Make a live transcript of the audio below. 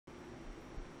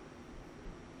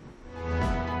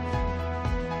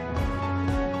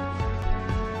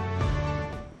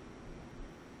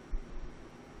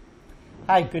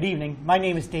Hi, good evening. My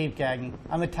name is Dave Gagne.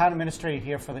 I'm the town administrator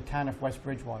here for the town of West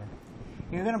Bridgewater.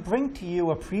 We're going to bring to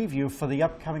you a preview for the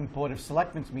upcoming Board of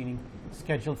Selectmen meeting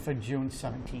scheduled for June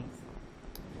 17th.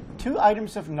 Two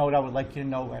items of note I would like you to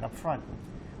know right up front.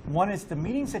 One is the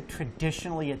meetings are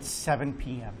traditionally at 7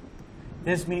 p.m.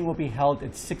 This meeting will be held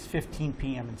at 6:15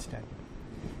 p.m. instead.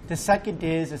 The second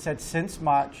is that since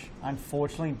March,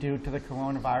 unfortunately due to the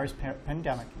coronavirus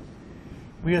pandemic,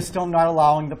 we are still not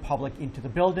allowing the public into the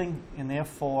building and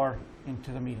therefore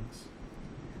into the meetings.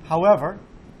 However,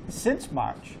 since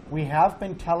March, we have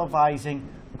been televising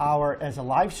as a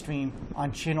live stream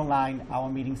on Channel 9, our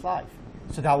meetings live.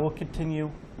 So that will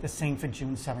continue the same for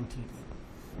June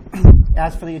 17th.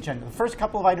 As for the agenda, the first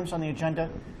couple of items on the agenda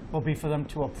will be for them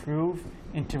to approve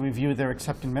and to review their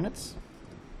accepted minutes.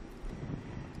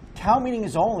 Town meeting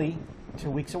is only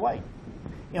 2 weeks away.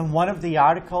 And one of the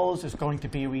articles is going to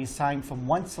be reassigned from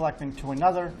one selectman to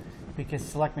another because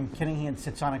Selectman Kinnahan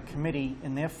sits on a committee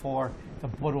and therefore the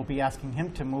board will be asking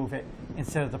him to move it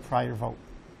instead of the prior vote.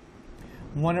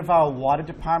 One of our water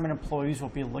department employees will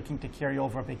be looking to carry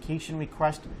over a vacation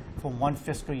request from one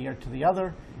fiscal year to the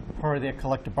other per their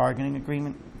collective bargaining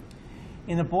agreement.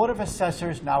 And the Board of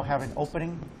Assessors now have an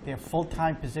opening. Their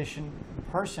full-time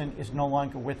person is no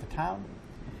longer with the town.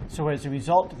 So as a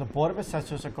result, the Board of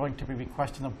Assessors are going to be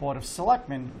requesting the Board of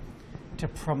Selectmen to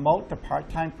promote the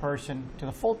part-time person to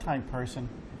the full-time person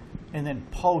and then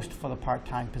post for the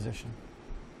part-time position.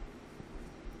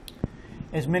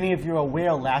 As many of you are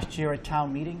aware, last year at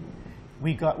town meeting,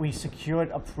 we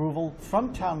secured approval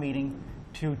from town meeting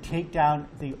to take down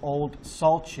the old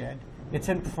salt shed. It's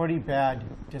in pretty bad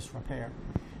disrepair.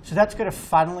 So that's going to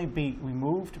finally be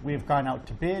removed. We've gone out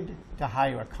to bid to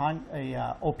hire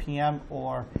a OPM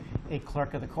or a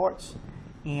clerk of the courts.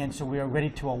 And so we are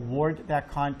ready to award that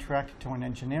contract to an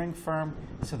engineering firm.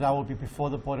 So that will be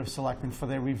before the Board of Selectmen for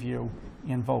their review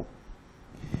and vote.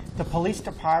 The police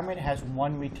department has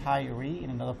one retiree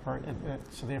and another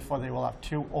so therefore they will have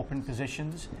two open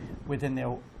positions within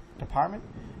their department.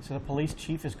 So the police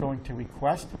chief is going to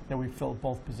request that we fill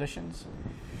both positions.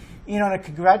 On a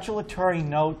congratulatory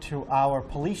note to our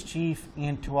police chief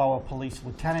and to our police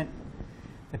lieutenant,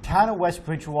 the town of West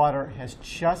Bridgewater has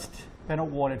just been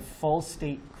awarded full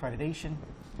state accreditation.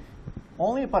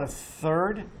 Only about a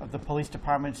third of the police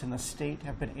departments in the state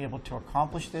have been able to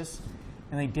accomplish this,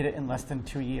 and they did it in less than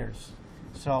 2 years.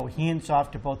 So hands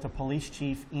off to both the police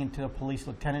chief and to the police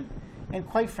lieutenant, and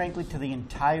quite frankly to the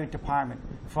entire department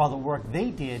for all the work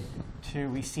they did to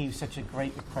receive such a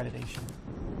great accreditation.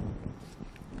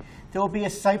 There will be a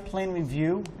site plan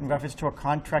review in reference to a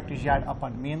contractor's yard up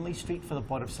on Manley Street for the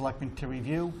Board of Selectmen to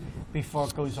review before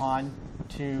it goes on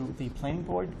to the planning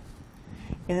board.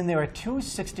 And then there are two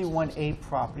 61A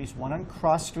properties, one on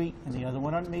Cross Street and the other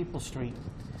one on Maple Street,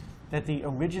 that the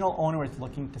original owner is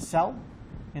looking to sell,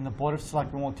 and the Board of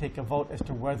Selectmen will take a vote as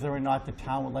to whether or not the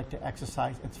town would like to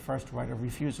exercise its first right of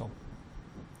refusal.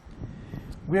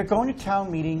 We are going to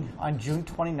town meeting on June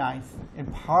 29th,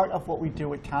 and part of what we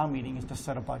do at town meeting is to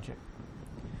set a budget.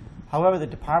 However, the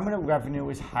Department of Revenue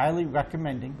is highly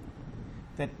recommending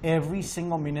that every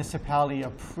single municipality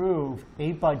approve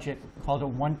a budget called a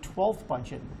 1/12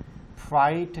 budget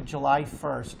prior to July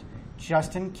 1st,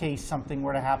 just in case something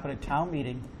were to happen at town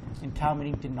meeting and town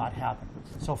meeting did not happen.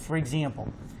 So for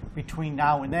example, between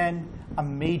now and then, a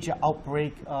major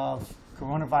outbreak of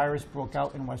coronavirus broke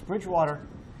out in West Bridgewater.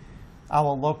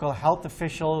 Our local health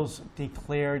officials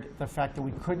declared the fact that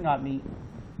we could not meet.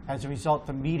 As a result,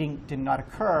 the meeting did not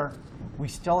occur. We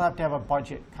still have to have a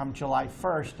budget come July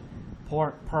 1st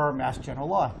per Mass General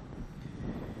Law.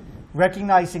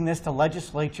 Recognizing this, the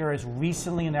legislature has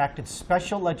recently enacted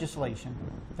special legislation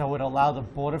that would allow the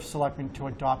Board of Selectmen to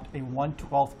adopt a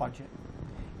 1/12 budget.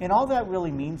 And all that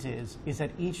really means is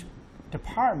that each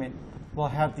department will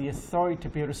have the authority to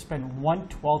be able to spend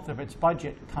 1/12 of its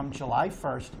budget come July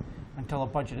 1st until a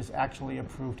budget is actually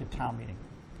approved at town meeting.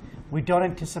 We don't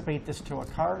anticipate this to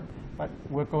occur, but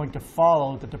we're going to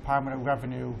follow the Department of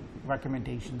Revenue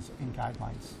recommendations and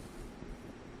guidelines.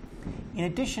 In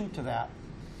addition to that,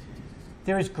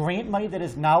 there is grant money that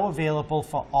is now available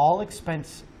for all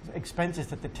expenses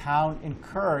that the town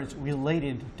incurs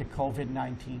related to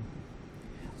COVID-19.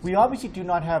 We obviously do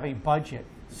not have a budget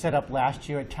set up last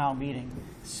year at town meeting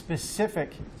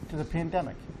specific to the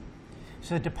pandemic.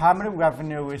 So the Department of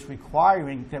Revenue is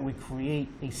requiring that we create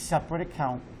a separate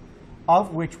account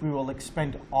of which we will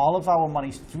expend all of our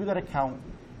monies through that account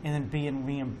and then being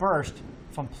reimbursed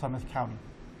from Plymouth County.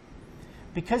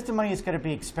 Because the money is going to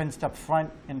be expensed up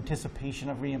front in anticipation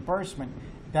of reimbursement,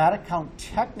 that account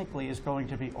technically is going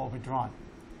to be overdrawn.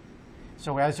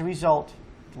 So as a result,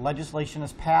 the legislation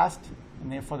is passed,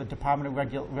 and therefore the Department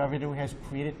of Revenue has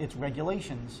created its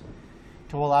regulations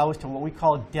to allow us to what we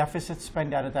call deficit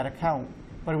spend out of that account,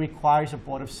 but it requires a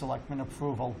Board of Selectmen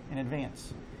approval in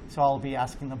advance. So I'll be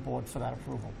asking the board for that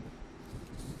approval.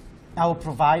 I will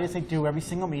provide, as I do every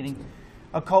single meeting,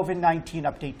 a COVID-19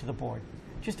 update to the board,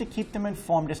 just to keep them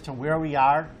informed as to where we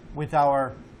are with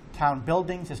our town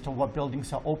buildings, as to what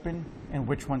buildings are open and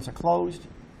which ones are closed.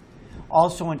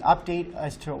 Also an update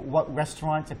as to what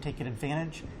restaurants have taken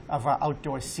advantage of our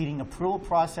outdoor seating approval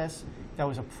process that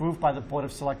was approved by the Board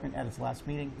of Selectmen at its last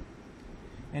meeting.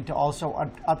 And to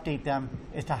also update them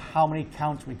as to how many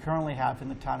counts we currently have in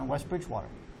the town of West Bridgewater.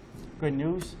 Good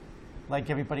news, like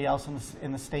everybody else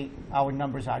in the state, our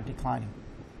numbers are declining.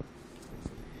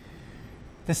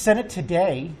 The Senate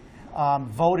today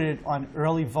voted on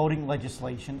early voting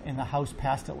legislation, and the House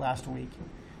passed it last week,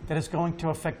 that is going to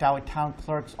affect our town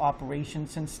clerk's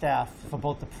operations and staff for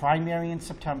both the primary in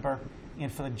September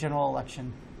and for the general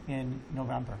election in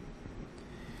November.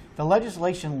 The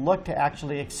legislation looked to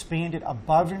actually expand it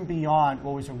above and beyond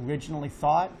what was originally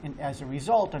thought, and as a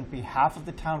result, on behalf of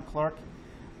the town clerk,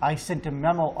 I sent a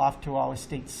memo off to our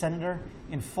state senator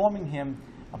informing him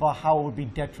about how it would be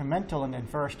detrimental and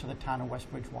adverse to the town of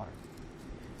West Bridgewater.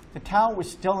 The town was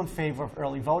still in favor of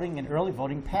early voting, and early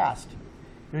voting passed.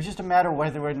 It was just a matter of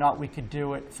whether or not we could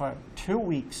do it for 2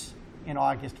 weeks in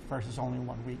August versus only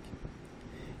 1 week.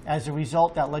 As a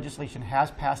result, that legislation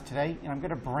has passed today, and I'm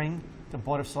going to bring the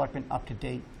Board of Selectmen up to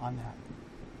date on that.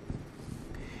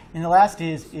 And the last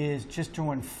is just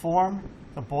to inform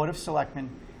the Board of Selectmen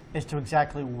as to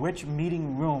exactly which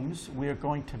meeting rooms we are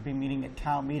going to be meeting at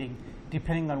town meeting,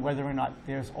 depending on whether or not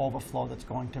there's overflow that's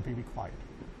going to be required.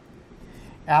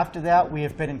 After that, we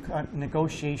have been in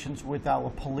negotiations with our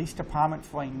police department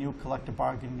for a new collective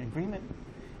bargaining agreement,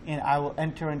 and I will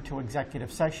enter into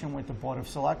executive session with the Board of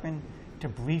Selectmen to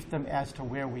brief them as to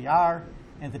where we are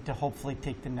and to hopefully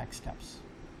take the next steps.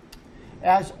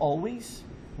 As always,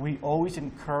 we always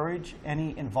encourage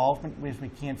any involvement as we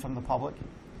can from the public.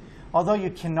 Although you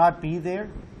cannot be there,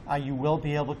 you will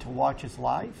be able to watch us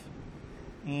live.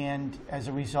 And as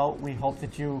a result, we hope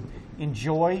that you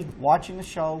enjoy watching the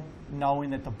show,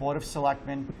 knowing that the Board of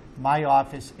Selectmen, my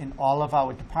office, and all of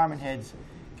our department heads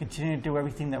continue to do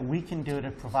everything that we can do to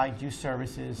provide you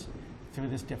services through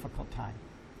this difficult time.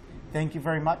 Thank you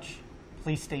very much.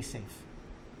 Please stay safe.